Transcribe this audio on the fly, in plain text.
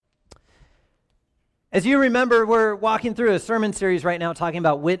As you remember, we're walking through a sermon series right now talking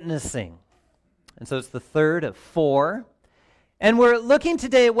about witnessing. And so it's the third of 4. And we're looking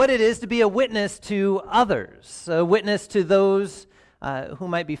today at what it is to be a witness to others, a witness to those who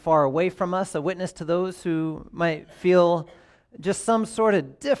might be far away from us, a witness to those who might feel just some sort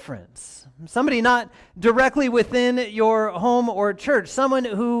of difference. Somebody not directly within your home or church, someone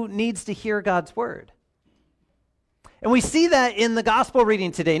who needs to hear God's word. And we see that in the gospel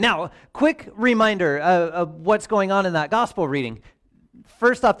reading today. Now, quick reminder of what's going on in that gospel reading.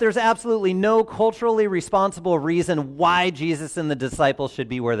 First off, there's absolutely no culturally responsible reason why Jesus and the disciples should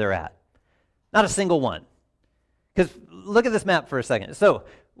be where they're at. Not a single one. Because look at this map for a second. So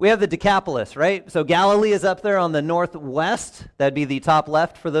we have the Decapolis, right? So Galilee is up there on the northwest. That'd be the top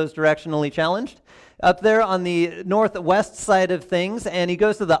left for those directionally challenged. Up there on the northwest side of things, and he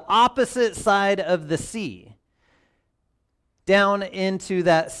goes to the opposite side of the sea, down into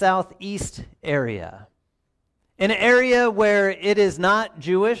that southeast area. An area where it is not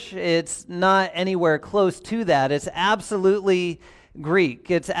Jewish, it's not anywhere close to that. It's absolutely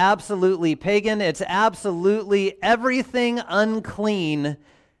Greek, it's absolutely pagan, it's absolutely everything unclean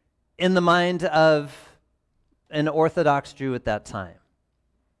in the mind of an Orthodox Jew at that time.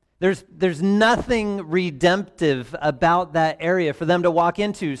 There's nothing redemptive about that area for them to walk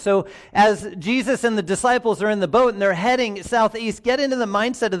into. So as Jesus and the disciples are in the boat and they're heading southeast, get into the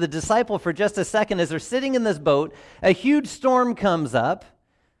mindset of the disciple for just a second. As they're sitting in this boat, a huge storm comes up.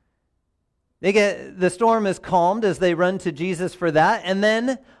 The storm is calmed as they run to Jesus for that, and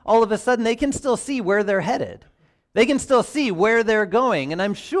then all of a sudden they can still see where they're headed. They can still see where they're going. And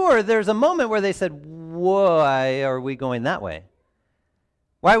I'm sure there's a moment where they said, "Why are we going that way?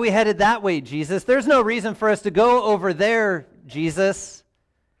 Why are we headed that way, Jesus? There's no reason for us to go over there, Jesus."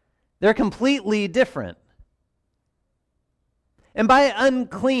 They're completely different. And by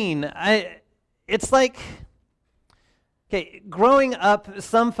unclean, it's like, okay, growing up,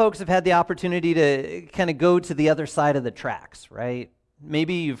 some folks have had the opportunity to kind of go to the other side of the tracks, right?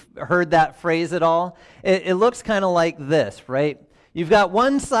 Maybe you've heard that phrase at all. It looks kind of like this, right? You've got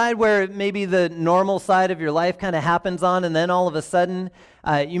one side where maybe the normal side of your life kind of happens on, and then all of a sudden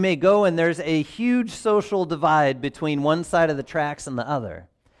you may go and there's a huge social divide between one side of the tracks and the other.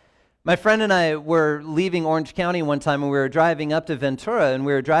 My friend and I were leaving Orange County one time, and we were driving up to Ventura, and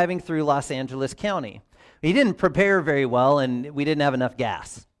we were driving through Los Angeles County. He didn't prepare very well, and we didn't have enough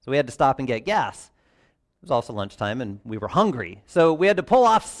gas, so we had to stop and get gas. It was also lunchtime, and we were hungry, so we had to pull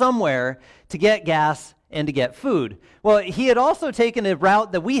off somewhere to get gas and to get food. Well, he had also taken a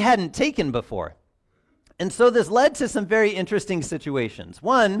route that we hadn't taken before. And so this led to some very interesting situations.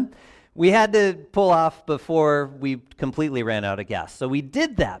 One, we had to pull off before we completely ran out of gas. So we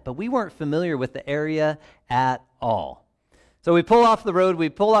did that, but we weren't familiar with the area at all. So we pull off the road, we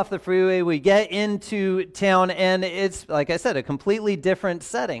pull off the freeway, we get into town, and it's, like I said, a completely different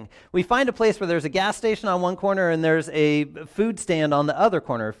setting. We find a place where there's a gas station on one corner and there's a food stand on the other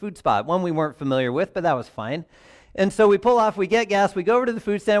corner, a food spot. One we weren't familiar with, but that was fine. And so we pull off, we get gas, we go over to the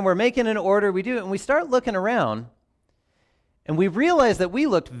food stand, we're making an order, we do it, and we start looking around, and we realize that we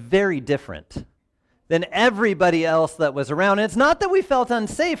looked very different than everybody else that was around. And it's not that we felt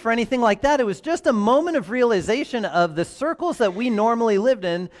unsafe or anything like that. It was just a moment of realization of the circles that we normally lived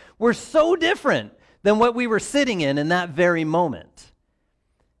in were so different than what we were sitting in that very moment.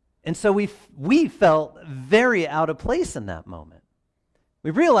 And so we felt very out of place in that moment.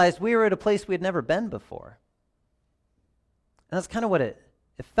 We realized we were at a place we had never been before. And that's kind of what it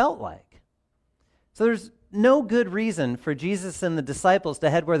felt like. So there's no good reason for Jesus and the disciples to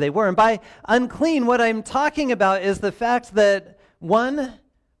head where they were. And by unclean, what I'm talking about is the fact that, one,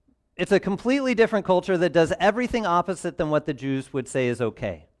 it's a completely different culture that does everything opposite than what the Jews would say is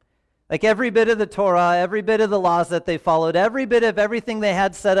okay. Like every bit of the Torah, every bit of the laws that they followed, every bit of everything they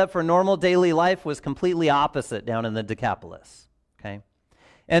had set up for normal daily life was completely opposite down in the Decapolis. Okay?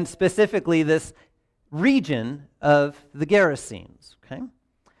 And specifically this region of the Gerasenes. Okay?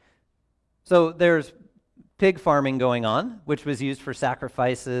 So there's pig farming going on, which was used for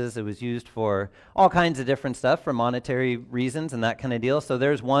sacrifices. It was used for all kinds of different stuff for monetary reasons and that kind of deal. So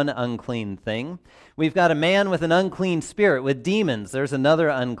there's one unclean thing. We've got a man with an unclean spirit, with demons. There's another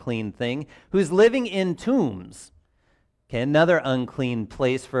unclean thing, who's living in tombs. Okay, another unclean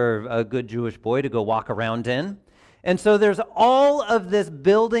place for a good Jewish boy to go walk around in. And so there's all of this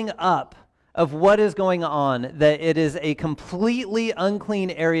building up of what is going on, that it is a completely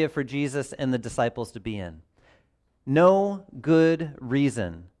unclean area for Jesus and the disciples to be in. No good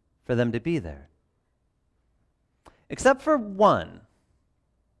reason for them to be there. Except for one.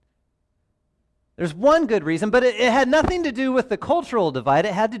 There's one good reason, but it had nothing to do with the cultural divide.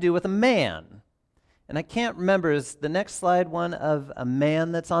 It had to do with a man. And I can't remember, is the next slide one of a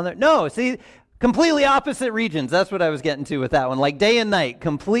man that's on there? No, see, completely opposite regions. That's what I was getting to with that one. Like day and night,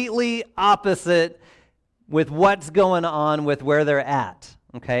 completely opposite with what's going on with where they're at,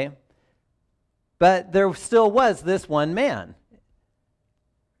 okay? But there still was this one man.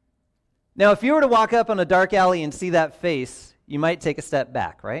 Now, if you were to walk up on a dark alley and see that face, you might take a step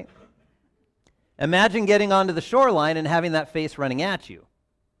back, right? Imagine getting onto the shoreline and having that face running at you,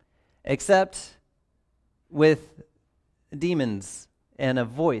 except with demons and a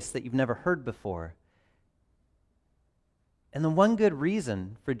voice that you've never heard before. And the one good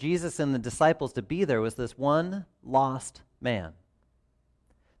reason for Jesus and the disciples to be there was this one lost man.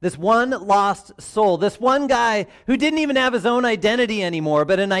 This one lost soul. This one guy who didn't even have his own identity anymore,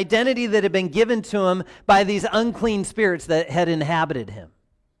 but an identity that had been given to him by these unclean spirits that had inhabited him.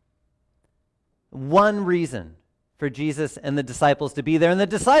 One reason for Jesus and the disciples to be there. And the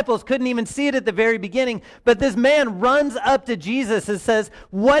disciples couldn't even see it at the very beginning, but this man runs up to Jesus and says,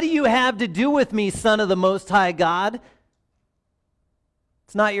 "What do you have to do with me, Son of the Most High God?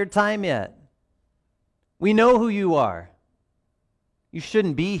 It's not your time yet. We know who you are. You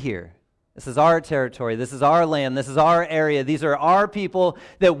shouldn't be here. This is our territory. This is our land. This is our area. These are our people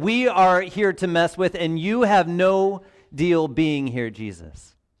that we are here to mess with, and you have no deal being here,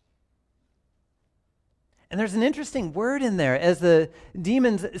 Jesus." And there's an interesting word in there as the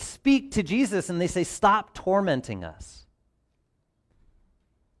demons speak to Jesus and they say, "Stop tormenting us."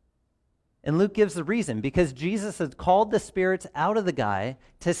 And Luke gives the reason, because Jesus had called the spirits out of the guy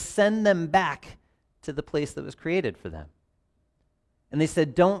to send them back to the place that was created for them. And they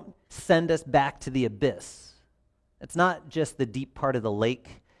said, "Don't send us back to the abyss." It's not just the deep part of the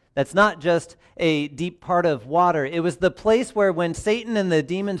lake. That's not just a deep part of water. It was the place where when Satan and the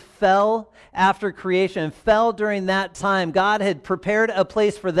demons fell after creation, fell during that time, God had prepared a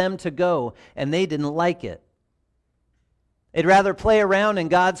place for them to go, and they didn't like it. They'd rather play around in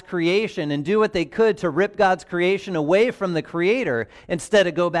God's creation and do what they could to rip God's creation away from the Creator instead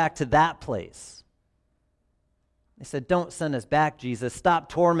of go back to that place. They said, "Don't send us back, Jesus. Stop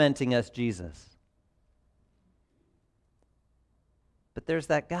tormenting us, Jesus." But there's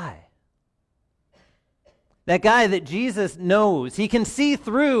that guy. That guy that Jesus knows. He can see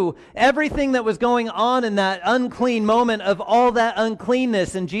through everything that was going on in that unclean moment of all that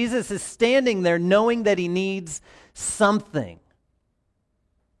uncleanness. And Jesus is standing there knowing that he needs something.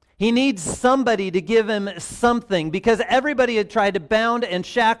 He needs somebody to give him something, because everybody had tried to bound and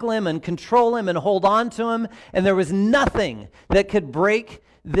shackle him and control him and hold on to him. And there was nothing that could break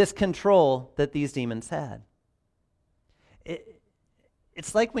this control that these demons had.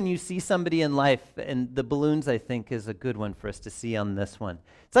 It's like when you see somebody in life, and the balloons, I think, is a good one for us to see on this one.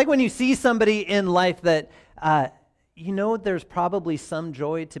 It's like when you see somebody in life that, there's probably some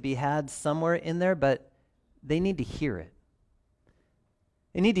joy to be had somewhere in there, but they need to hear it.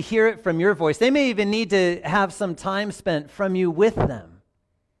 They need to hear it from your voice. They may even need to have some time spent from you with them.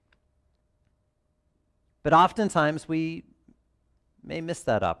 But oftentimes we may miss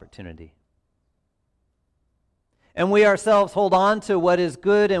that opportunity. And we ourselves hold on to what is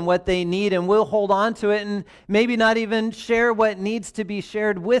good and what they need, and we'll hold on to it and maybe not even share what needs to be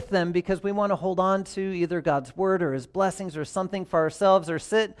shared with them, because we want to hold on to either God's word or his blessings or something for ourselves, or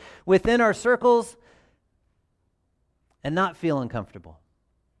sit within our circles and not feel uncomfortable.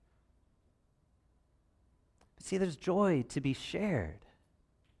 But see, there's joy to be shared.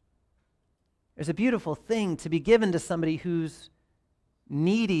 There's a beautiful thing to be given to somebody who's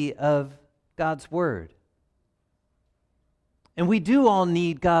needy of God's word. And we do all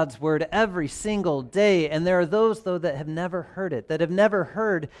need God's word every single day. And there are those, though, that have never heard it, that have never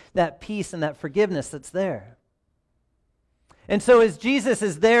heard that peace and that forgiveness that's there. And so as Jesus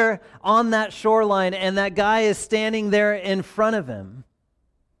is there on that shoreline and that guy is standing there in front of him,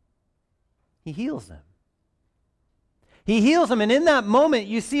 he heals him. He heals him. And in that moment,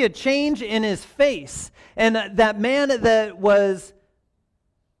 you see a change in his face. And that man that was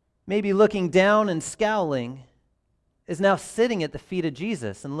maybe looking down and scowling is now sitting at the feet of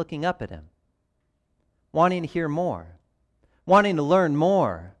Jesus and looking up at him, wanting to hear more, wanting to learn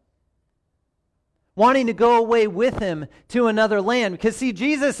more, wanting to go away with him to another land. Because see,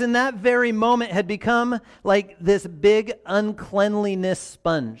 Jesus in that very moment had become like this big uncleanliness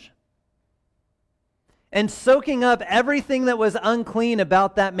sponge, and soaking up everything that was unclean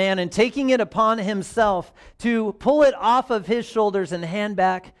about that man and taking it upon himself to pull it off of his shoulders and hand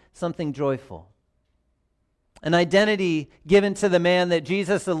back something joyful. An identity given to the man that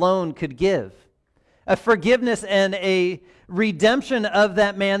Jesus alone could give. A forgiveness and a redemption of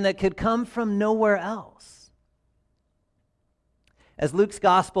that man that could come from nowhere else. As Luke's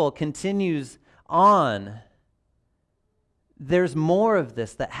gospel continues on, there's more of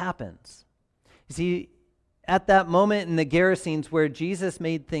this that happens. You see, at that moment in the Gerasenes where Jesus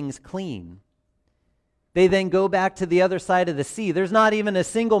made things clean, they then go back to the other side of the sea. There's not even a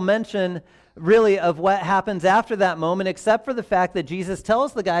single mention, really, of what happens after that moment, except for the fact that Jesus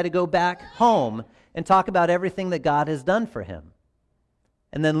tells the guy to go back home and talk about everything that God has done for him.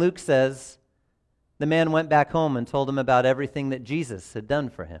 And then Luke says, the man went back home and told him about everything that Jesus had done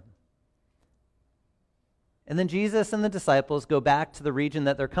for him. And then Jesus and the disciples go back to the region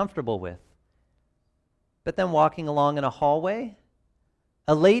that they're comfortable with. But then walking along in a hallway,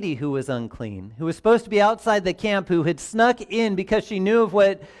 a lady who was unclean, who was supposed to be outside the camp, who had snuck in because she knew of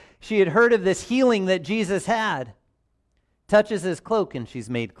what she had heard of this healing that Jesus had, touches his cloak and she's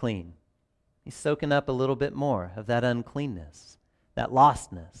made clean. He's soaking up a little bit more of that uncleanness, that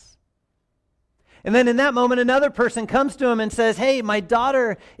lostness. And then in that moment, another person comes to him and says, hey, my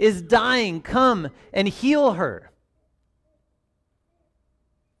daughter is dying. Come and heal her.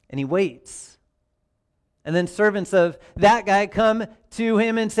 And he waits. And then servants of that guy come to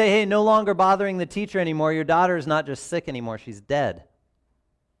him and say, hey, no longer bothering the teacher anymore. Your daughter is not just sick anymore, she's dead.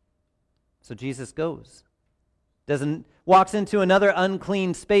 So Jesus goes. Walks into another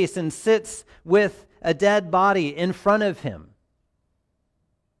unclean space and sits with a dead body in front of him.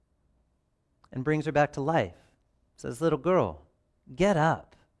 And brings her back to life. Says, little girl, get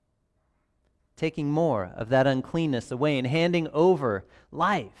up. Taking more of that uncleanness away and handing over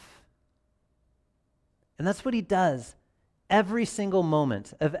life. And that's what he does every single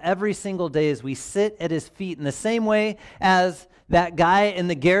moment of every single day as we sit at his feet in the same way as that guy in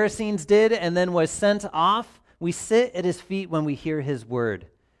the Gerasenes did and then was sent off. We sit at his feet when we hear his word.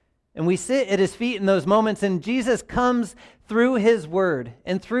 And we sit at his feet in those moments, and Jesus comes through his word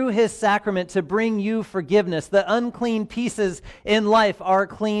and through his sacrament to bring you forgiveness. The unclean pieces in life are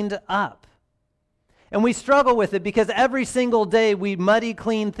cleaned up. And we struggle with it because every single day we muddy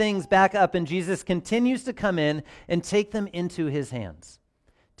clean things back up, and Jesus continues to come in and take them into his hands.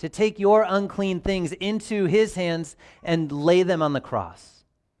 To take your unclean things into his hands and lay them on the cross.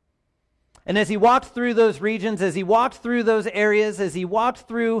 And as he walked through those regions, as he walked through those areas, as he walked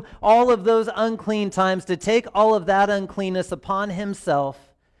through all of those unclean times to take all of that uncleanness upon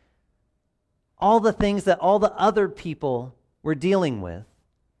himself, all the things that all the other people were dealing with,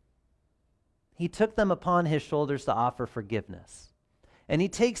 he took them upon his shoulders to offer forgiveness. And he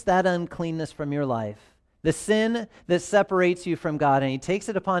takes that uncleanness from your life, the sin that separates you from God, and he takes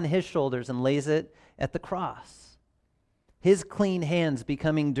it upon his shoulders and lays it at the cross. His clean hands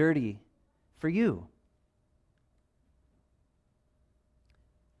becoming dirty for you.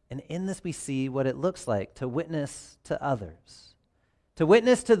 And in this we see what it looks like to witness to others, to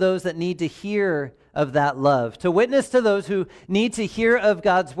witness to those that need to hear of that love, to witness to those who need to hear of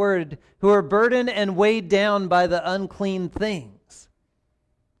God's word, who are burdened and weighed down by the unclean things.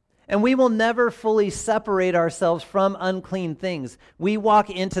 And we will never fully separate ourselves from unclean things. We walk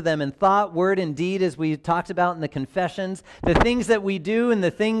into them in thought, word, and deed, as we talked about in the confessions, the things that we do and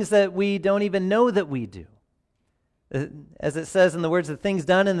the things that we don't even know that we do. As it says in the words, the things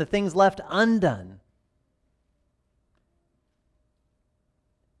done and the things left undone.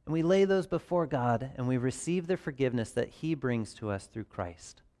 And we lay those before God and we receive the forgiveness that he brings to us through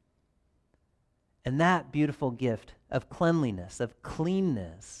Christ. And that beautiful gift of cleanliness, of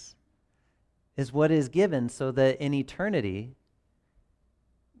cleanness, is what is given so that in eternity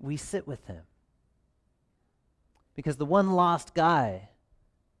we sit with him. Because the one lost guy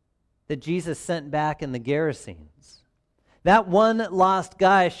that Jesus sent back in the Gerasenes, that one lost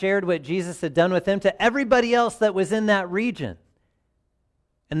guy shared what Jesus had done with him to everybody else that was in that region.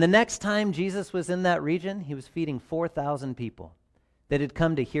 And the next time Jesus was in that region, he was feeding 4,000 people that had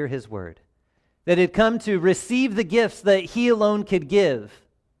come to hear his word, that had come to receive the gifts that he alone could give.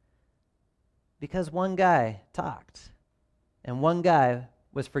 Because one guy talked, and one guy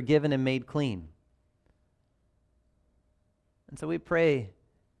was forgiven and made clean. And so we pray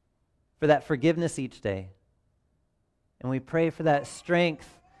for that forgiveness each day. And we pray for that strength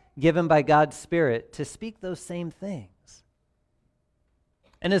given by God's Spirit to speak those same things.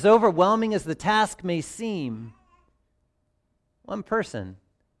 And as overwhelming as the task may seem, one person,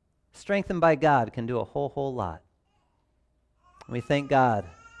 strengthened by God, can do a whole lot. And we thank God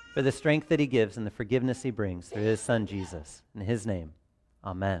for the strength that he gives and the forgiveness he brings through his Son, Jesus. In his name,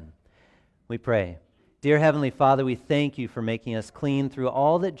 amen. We pray. Dear Heavenly Father, we thank you for making us clean through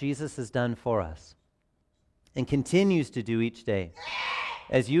all that Jesus has done for us and continues to do each day.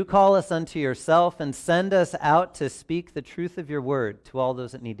 As you call us unto yourself and send us out to speak the truth of your word to all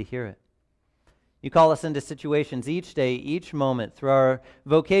those that need to hear it. You call us into situations each day, each moment, through our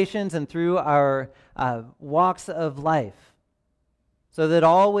vocations and through our walks of life, so that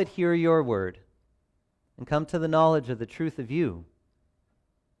all would hear your word and come to the knowledge of the truth of you,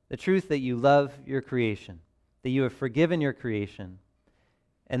 the truth that you love your creation, that you have forgiven your creation,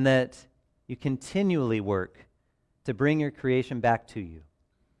 and that you continually work to bring your creation back to you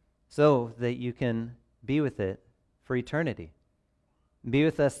so that you can be with it for eternity. Be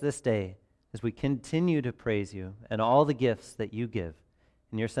with us this day as we continue to praise you and all the gifts that you give.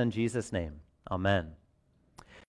 In your Son, Jesus' name, amen.